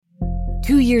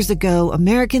2 years ago,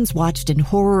 Americans watched in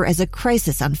horror as a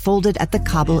crisis unfolded at the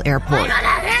Kabul airport.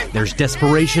 There's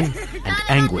desperation and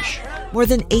anguish. More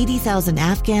than 80,000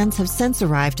 Afghans have since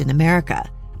arrived in America,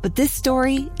 but this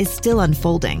story is still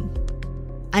unfolding.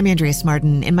 I'm Andrea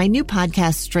Martin. In my new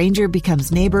podcast, Stranger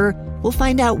Becomes Neighbor, we'll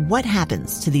find out what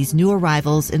happens to these new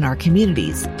arrivals in our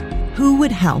communities. Who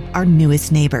would help our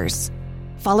newest neighbors?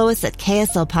 Follow us at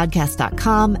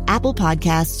kslpodcast.com, Apple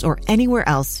Podcasts, or anywhere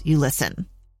else you listen.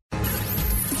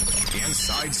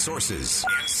 Inside Sources.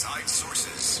 Inside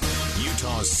Sources.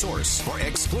 Utah's source for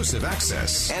exclusive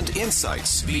access and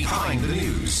insights behind the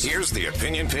news. Here's the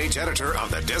opinion page editor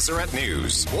of the Deseret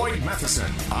News, Boyd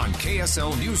Matheson, on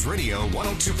KSL News Radio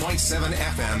 102.7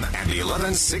 FM and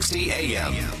 1160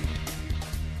 AM.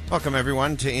 Welcome,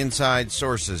 everyone, to Inside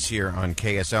Sources here on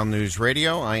KSL News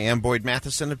Radio. I am Boyd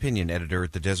Matheson, opinion editor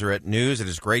at the Deseret News. It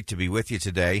is great to be with you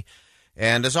today.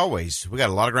 And as always, we got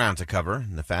a lot of ground to cover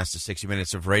in the fastest 60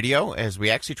 minutes of radio as we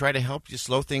actually try to help you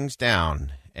slow things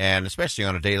down. And especially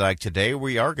on a day like today,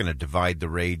 we are going to divide the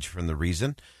rage from the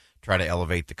reason, try to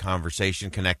elevate the conversation,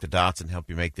 connect the dots, and help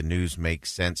you make the news make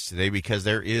sense today because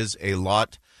there is a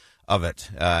lot of it.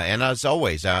 And as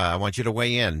always, I want you to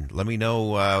weigh in. Let me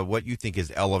know what you think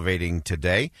is elevating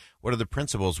today. What are the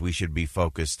principles we should be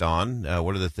focused on?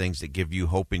 What are the things that give you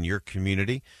hope in your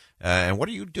community? And what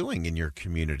are you doing in your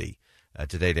community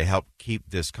today to help keep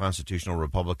this constitutional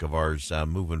republic of ours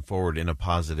moving forward in a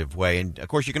positive way? And, of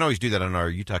course, you can always do that on our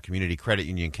Utah Community Credit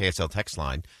Union KSL text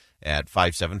line at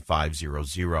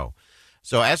 57500.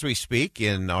 So as we speak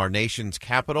in our nation's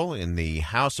capital, in the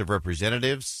House of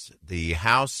Representatives, the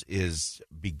House is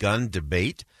begun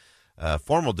debate,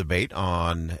 formal debate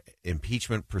on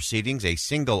impeachment proceedings, a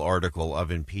single article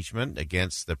of impeachment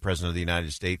against the President of the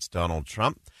United States, Donald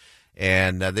Trump.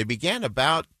 And they began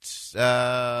about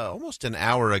almost an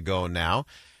hour ago now,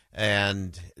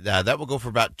 and that will go for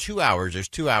about 2 hours. There's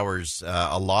 2 hours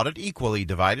allotted, equally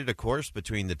divided, of course,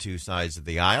 between the two sides of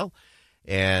the aisle.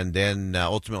 And then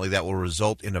ultimately that will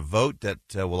result in a vote that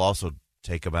will also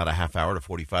take about a half hour to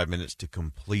 45 minutes to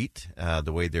complete,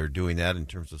 the way they're doing that in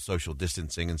terms of social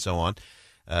distancing and so on.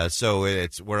 So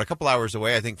we're a couple hours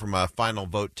away, I think, from a final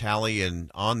vote tally and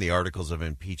on the articles of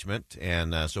impeachment,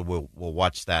 and so we'll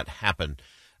watch that happen.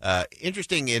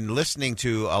 Interesting in listening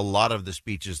to a lot of the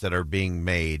speeches that are being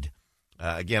made.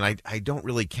 Again, I don't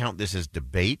really count this as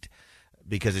debate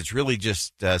because it's really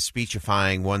just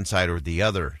speechifying one side or the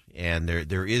other, and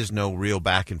there is no real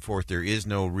back and forth. There is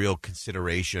no real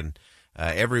consideration.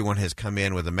 Everyone has come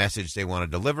in with a message they want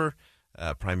to deliver.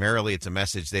 Primarily, it's a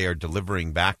message they are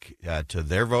delivering back to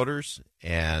their voters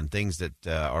and things that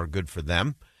are good for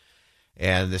them.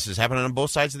 And this is happening on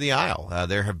both sides of the aisle.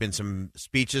 There have been some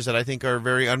speeches that I think are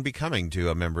very unbecoming to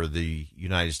a member of the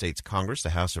United States Congress,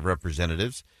 the House of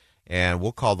Representatives. And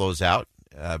we'll call those out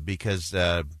because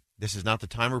this is not the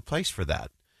time or place for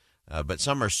that. But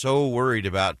some are so worried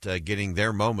about getting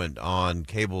their moment on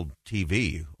cable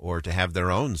TV or to have their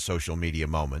own social media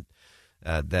moment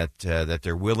that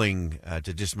they're willing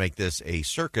to just make this a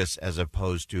circus as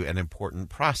opposed to an important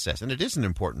process. And it is an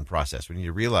important process. We need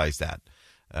to realize that.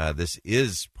 This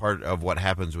is part of what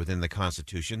happens within the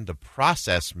Constitution. The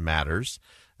process matters.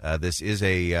 This is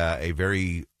a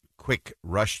very quick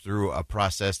rush through a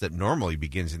process that normally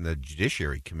begins in the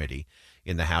Judiciary Committee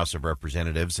in the House of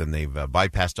Representatives, and they've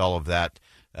bypassed all of that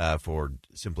for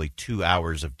simply 2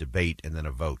 hours of debate and then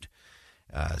a vote.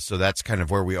 So that's kind of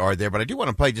where we are there. But I do want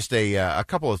to play just a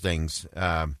couple of things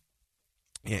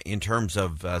in terms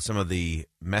of some of the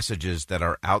messages that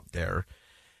are out there.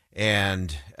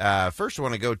 And first I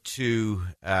want to go to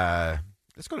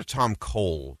let's go to Tom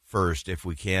Cole first, if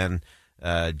we can.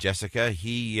 Jessica,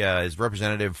 he is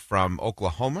representative from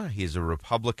Oklahoma. He is a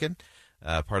Republican,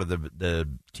 part of the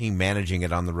team managing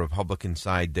it on the Republican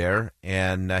side there.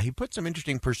 And he put some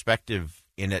interesting perspective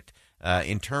in it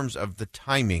in terms of the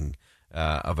timing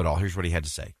of it all. Here's what he had to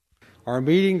say. Our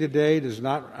meeting today does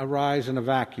not arise in a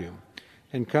vacuum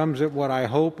and comes at what I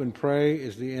hope and pray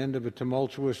is the end of a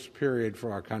tumultuous period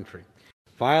for our country.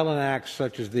 Violent acts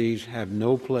such as these have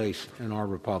no place in our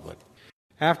republic.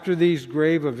 After these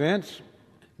grave events,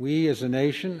 we as a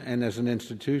nation and as an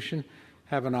institution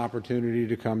have an opportunity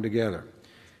to come together.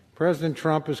 President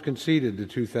Trump has conceded the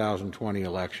 2020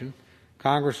 election.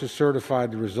 Congress has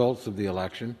certified the results of the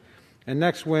election. And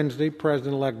next Wednesday,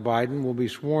 President-elect Biden will be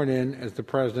sworn in as the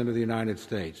President of the United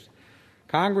States.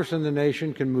 Congress and the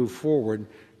nation can move forward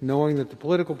knowing that the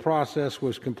political process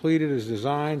was completed as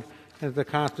designed and that the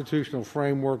constitutional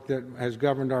framework that has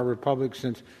governed our republic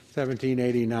since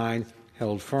 1789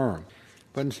 held firm.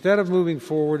 But instead of moving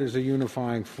forward as a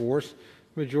unifying force,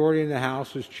 the majority in the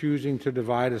House is choosing to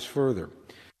divide us further.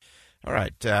 All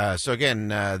right. So again,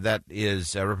 that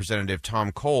is Representative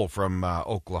Tom Cole from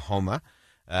Oklahoma.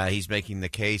 He's making the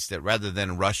case that rather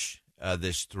than rush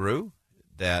this through,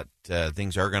 that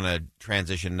things are going to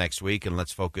transition next week, and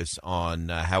let's focus on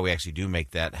how we actually do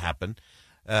make that happen.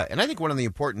 And I think one of the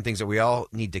important things that we all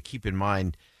need to keep in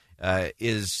mind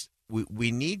is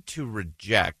we need to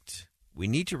reject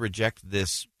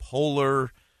this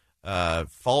polar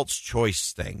false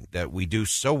choice thing that we do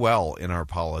so well in our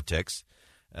politics.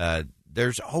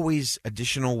 There's always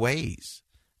additional ways.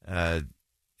 It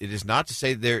is not to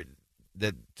say that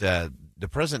the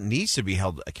president needs to be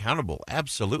held accountable.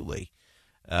 Absolutely.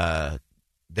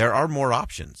 There are more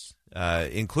options,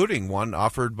 including one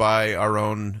offered by our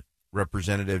own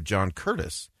Representative John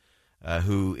Curtis,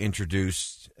 who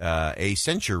introduced a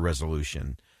censure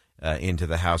resolution into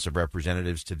the House of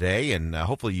Representatives today. And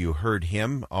hopefully you heard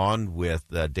him on with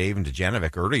Dave and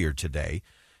Dujanovic earlier today.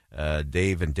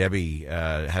 Dave and Debbie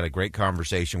had a great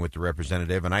conversation with the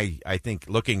representative, and I think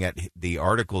looking at the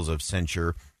articles of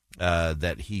censure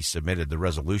that he submitted,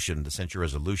 the censure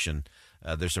resolution,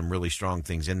 there's some really strong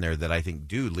things in there that I think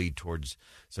do lead towards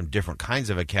some different kinds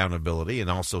of accountability and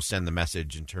also send the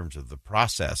message in terms of the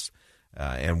process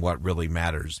and what really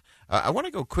matters. I want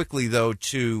to go quickly, though,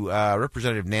 to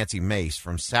Representative Nancy Mace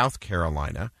from South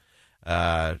Carolina,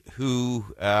 who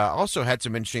also had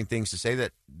some interesting things to say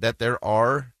that there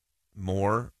are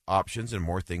more options and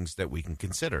more things that we can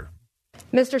consider.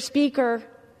 Mr. Speaker,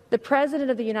 the President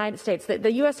of the United States,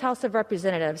 the U.S. House of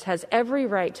Representatives has every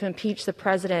right to impeach the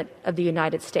President of the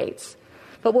United States.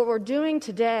 But what we're doing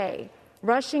today,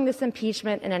 rushing this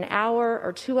impeachment in an hour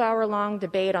or 2 hour long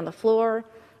debate on the floor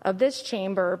of this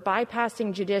chamber,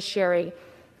 bypassing judiciary,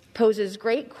 poses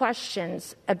great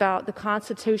questions about the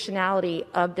constitutionality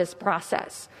of this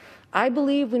process. I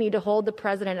believe we need to hold the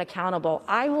president accountable.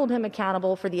 I hold him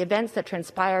accountable for the events that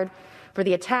transpired, for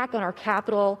the attack on our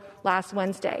Capitol last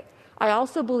Wednesday. I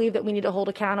also believe that we need to hold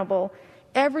accountable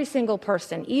every single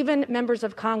person, even members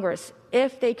of Congress,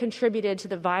 if they contributed to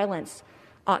the violence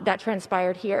that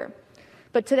transpired here.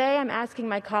 But today I'm asking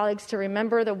my colleagues to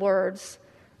remember the words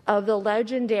of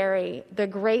the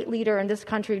great leader in this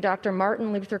country, Dr.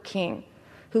 Martin Luther King,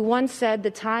 who once said,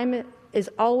 "The time is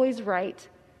always right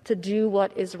to do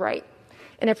what is right."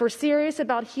 And if we're serious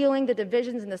about healing the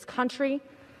divisions in this country,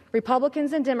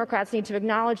 Republicans and Democrats need to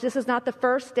acknowledge this is not the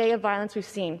first day of violence we've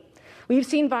seen. We've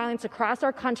seen violence across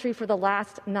our country for the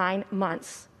last 9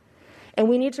 months. And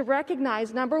we need to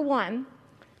recognize, number one,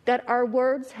 that our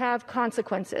words have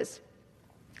consequences,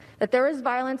 that there is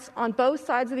violence on both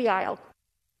sides of the aisle.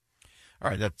 All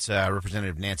right, that's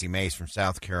Representative Nancy Mace from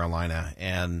South Carolina.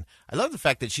 And I love the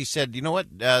fact that she said, you know what,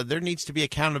 there needs to be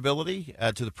accountability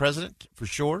to the president, for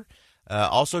sure,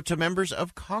 also to members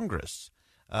of Congress.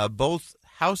 Both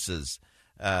houses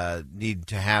need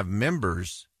to have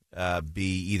members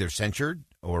be either censured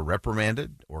or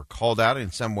reprimanded or called out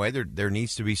in some way. There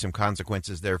needs to be some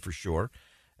consequences there for sure.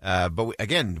 But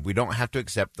again, we don't have to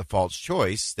accept the false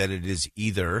choice that it is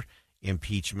either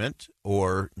impeachment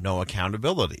or no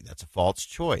accountability. That's a false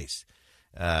choice.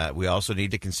 We also need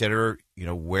to consider,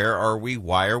 where are we?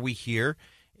 Why are we here?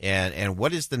 And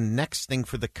what is the next thing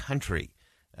for the country?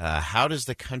 How does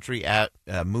the country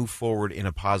move forward in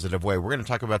a positive way? We're going to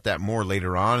talk about that more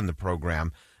later on in the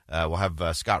program. We'll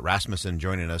have Scott Rasmussen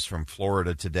joining us from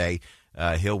Florida today.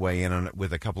 He'll weigh in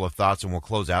with a couple of thoughts, and we'll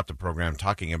close out the program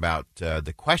talking about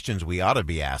the questions we ought to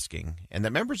be asking and that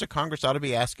members of Congress ought to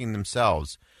be asking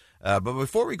themselves. But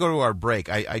before we go to our break,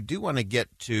 I do want to get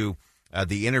to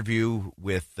the interview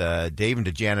with Dave and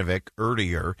Dujanovic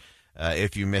earlier,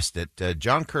 if you missed it.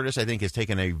 John Curtis, I think, has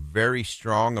taken a very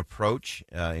strong approach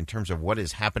in terms of what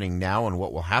is happening now and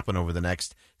what will happen over the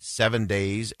next 7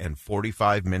 days and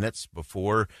 45 minutes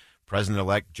before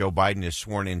President-elect Joe Biden is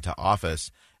sworn into office.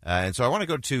 And so I want to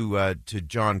go to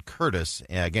John Curtis,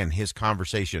 again, his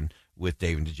conversation with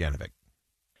Dave and Dujanovic.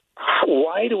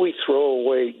 Why do we throw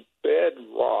away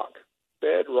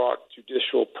bedrock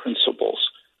judicial principles,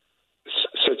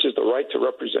 such as the right to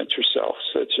represent yourself,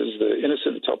 such as the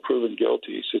innocent until proven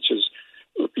guilty, such as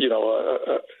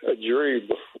a jury,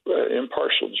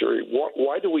 impartial jury?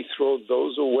 Why do we throw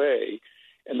those away?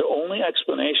 And the only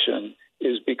explanation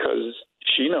is because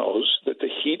she knows that the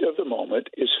heat of the moment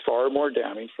is far more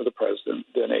damning for the president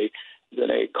than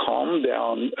a calm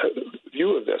down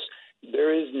view of this.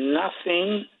 There is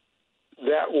nothing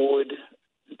that would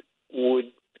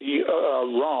be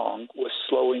wrong with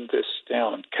slowing this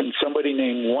down. Can somebody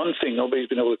name one thing? Nobody's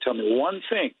been able to tell me one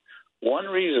thing, one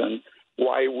reason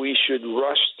why we should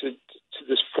rush to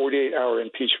this 48-hour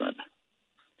impeachment.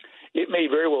 It may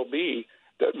very well be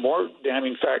that more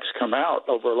damning facts come out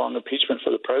over a long impeachment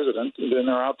for the president than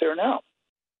are out there now.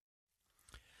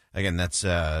 Again, that's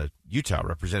Utah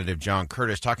Representative John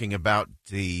Curtis talking about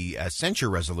the censure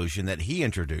resolution that he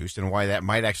introduced and why that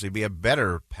might actually be a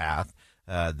better path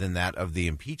than that of the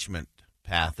impeachment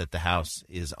path that the House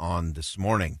is on this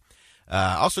morning.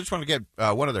 Also, just want to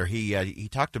get one other. He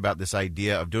talked about this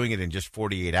idea of doing it in just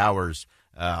 48 hours.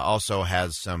 Also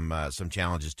has some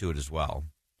challenges to it as well.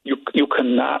 You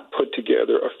cannot put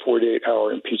together a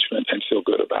 48-hour impeachment and feel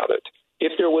good about it.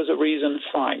 If there was a reason,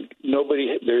 fine.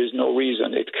 There is no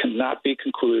reason. It cannot be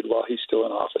concluded while he's still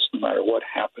in office, no matter what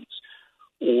happens.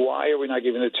 Why are we not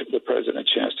giving the president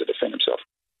a chance to defend himself?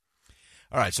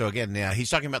 All right. So again, he's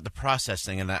talking about the process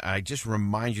thing, and I just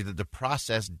remind you that the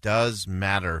process does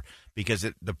matter because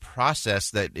the process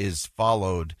that is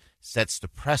followed sets the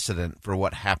precedent for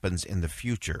what happens in the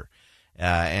future.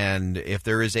 And if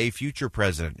there is a future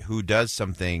president who does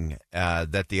something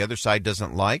that the other side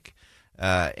doesn't like,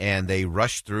 and they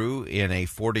rush through in a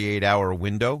 48-hour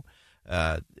window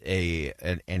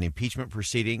an impeachment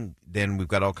proceeding, then we've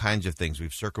got all kinds of things.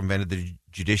 We've circumvented the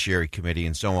Judiciary Committee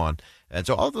and so on. And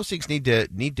so all of those things need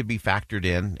to be factored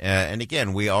in. And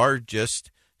again, we are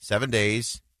just 7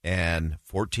 days and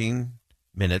 14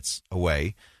 minutes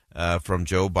away from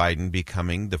Joe Biden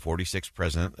becoming the 46th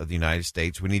president of the United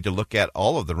States. We need to look at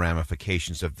all of the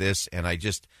ramifications of this. And I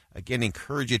just, again,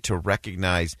 encourage you to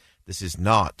recognize this is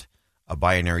not a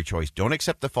binary choice. Don't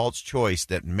accept the false choice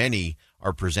that many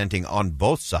are presenting on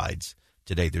both sides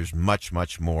today. There's much,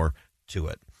 much more to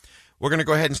it. We're going to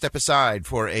go ahead and step aside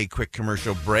for a quick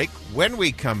commercial break. When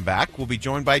we come back, we'll be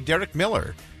joined by Derek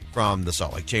Miller from the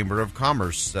Salt Lake Chamber of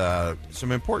Commerce.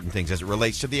 Some important things as it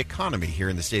relates to the economy here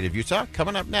in the state of Utah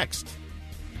coming up next.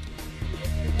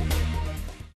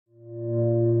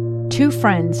 Two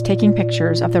friends taking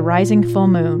pictures of the rising full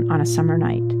moon on a summer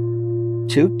night.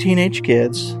 Two teenage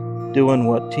kids doing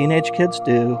what teenage kids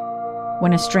do.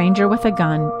 When a stranger with a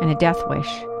gun and a death wish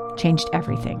changed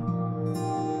everything.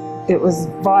 It was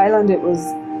violent, it was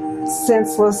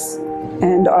senseless,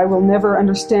 and I will never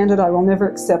understand it, I will never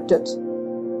accept it.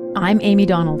 I'm Amy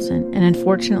Donaldson, and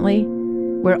unfortunately,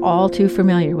 we're all too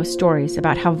familiar with stories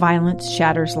about how violence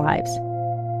shatters lives.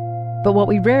 But what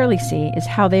we rarely see is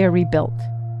how they are rebuilt.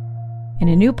 In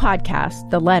a new podcast,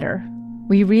 The Letter,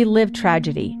 we relive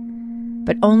tragedy,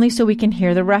 but only so we can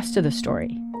hear the rest of the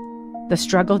story. The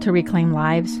struggle to reclaim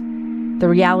lives, the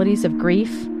realities of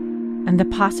grief, and the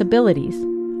possibilities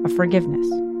of forgiveness.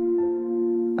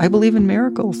 I believe in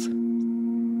miracles.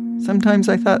 Sometimes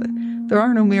I thought, there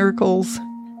are no miracles.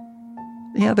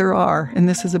 Yeah, there are, and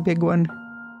this is a big one.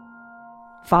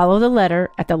 Follow The Letter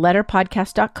at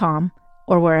theletterpodcast.com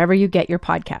or wherever you get your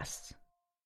podcasts.